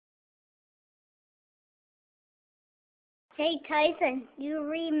Hey Tyson, you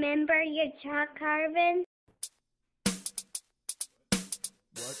remember your chalk carving?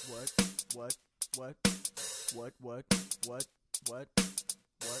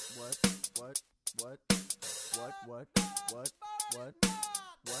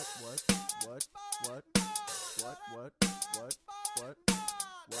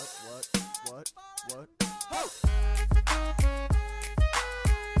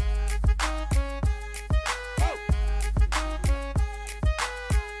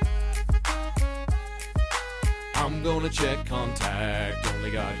 I'm gonna check contact,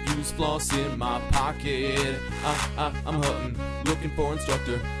 only got used floss in my pocket. I'm hunting, looking for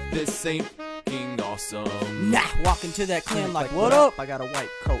instructor. This ain't f***ing awesome. Nah, walk into that clinic like, what up? I got a white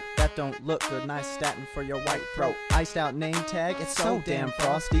coat, that don't look good. Nice statin for your white throat. Iced out name tag, it's so damn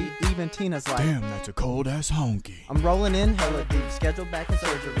frosty. Even Tina's like, damn, that's a cold ass honky. I'm rolling in hella deep, scheduled back in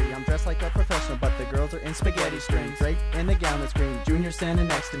surgery. I'm dressed like a professional, but the girls are in spaghetti strings. Draped in a gown that's green, Junior standing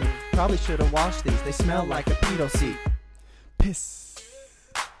next to me. Probably should've washed these, they smell like a pedo seat. Piss.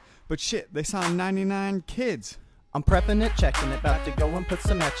 But shit, they saw 99 kids. I'm prepping it, checking it, about to go and put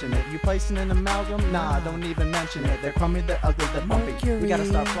some etch in it. You placing an amalgam? Nah, don't even mention it. They're crummy, they're ugly, they're bumpy. We gotta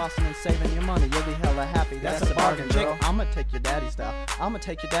start flossing and saving your money. You'll be hella happy, that's a bargain, girl. I'ma take your daddy style, I'ma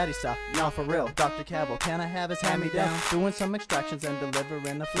take your daddy style. Now for real, Dr. Cavill, can I have his hand-me-down? Doing some extractions and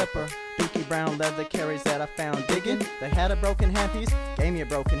delivering a flipper. Dookie brown leather carries that I found digging. They had a broken handpiece, gave me a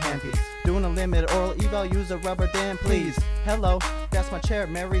broken handpiece. Doing a limited oral eval, use a rubber dam, please. Hello, that's my chair,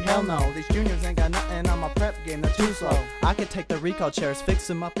 Mary, hell no. These juniors ain't got nothing on my prep game, they're too slow. I could take the recall chairs, fix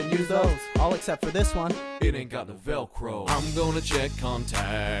them up and use those. All except for this one. It ain't got the Velcro. I'm gonna check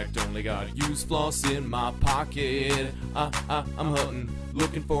contact, only got used floss in my pocket. I'm hunting,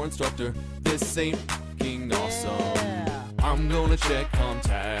 looking for instructor. This ain't f***ing awesome. I'm gonna check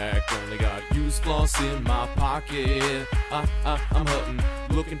contact, only got used floss in my pocket. I'm hunting,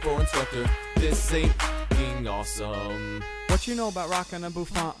 looking for instructor. This ain't f***ing awesome. What you know about rocking a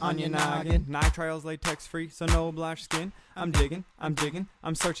bouffant on your noggin? Nitriles latex free, so no black skin. I'm digging,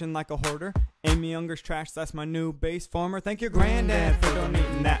 I'm searching like a hoarder. Amy Younger's trash, that's my new bass former. Thank your granddad for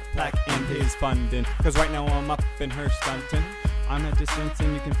donating that plaque and his funding. Cause right now I'm up in her stunting. I'm at distance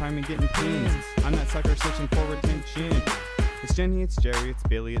and you can find me getting pins. I'm that sucker searching for retention. It's Jenny, it's Jerry, it's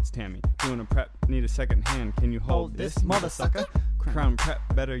Billy, it's Tammy. Doing a prep, need a second hand. Can you hold this, mother sucker? Crown prep,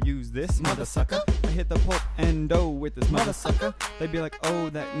 better use this, mother sucker. I hit the pulp endo with this mother sucker. They'd be like, oh,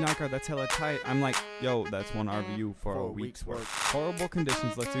 that knocker, that's hella tight. I'm like, yo, that's one RVU for a week's work. Horrible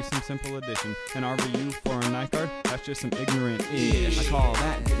conditions, let's do some simple addition. An RVU for a night guard, that's just some ignorant ish. I call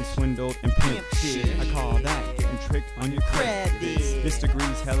that getting swindled and pimped. I call that getting tricked on your credits. This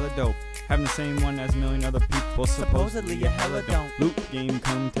degree's hella dope. Having the same one as a million other people. Supposedly you hella don't. Loop game,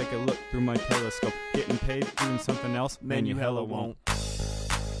 come take a look through my telescope. Getting paid doing something else, man, you hella won't.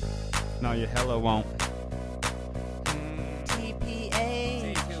 No, you hella won't.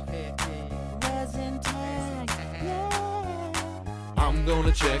 TPA, resin tag, yeah. I'm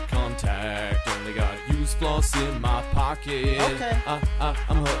gonna check contact, only got used floss in my pocket. Okay. I'm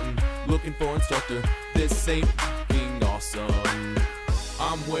hunting, looking for instructor. This ain't f***ing awesome.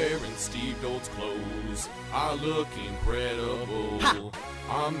 I'm wearing Steve Gold's clothes, I look incredible. Ha!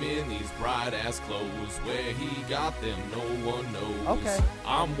 I'm in these bright ass clothes, where he got them no one knows. Okay.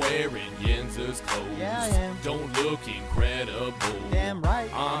 I'm wearing Jens's clothes, yeah, I am. Don't look incredible. Damn right.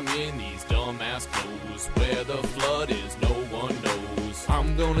 I'm in these dumbass clothes, where the flood is no one knows.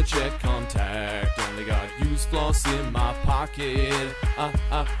 I'm gonna check contact, only got used floss in my pocket. I'm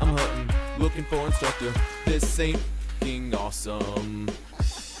hunting, looking for instructor. This ain't f***ing awesome.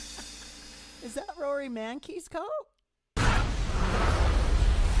 Is that Rory Mankey's coat?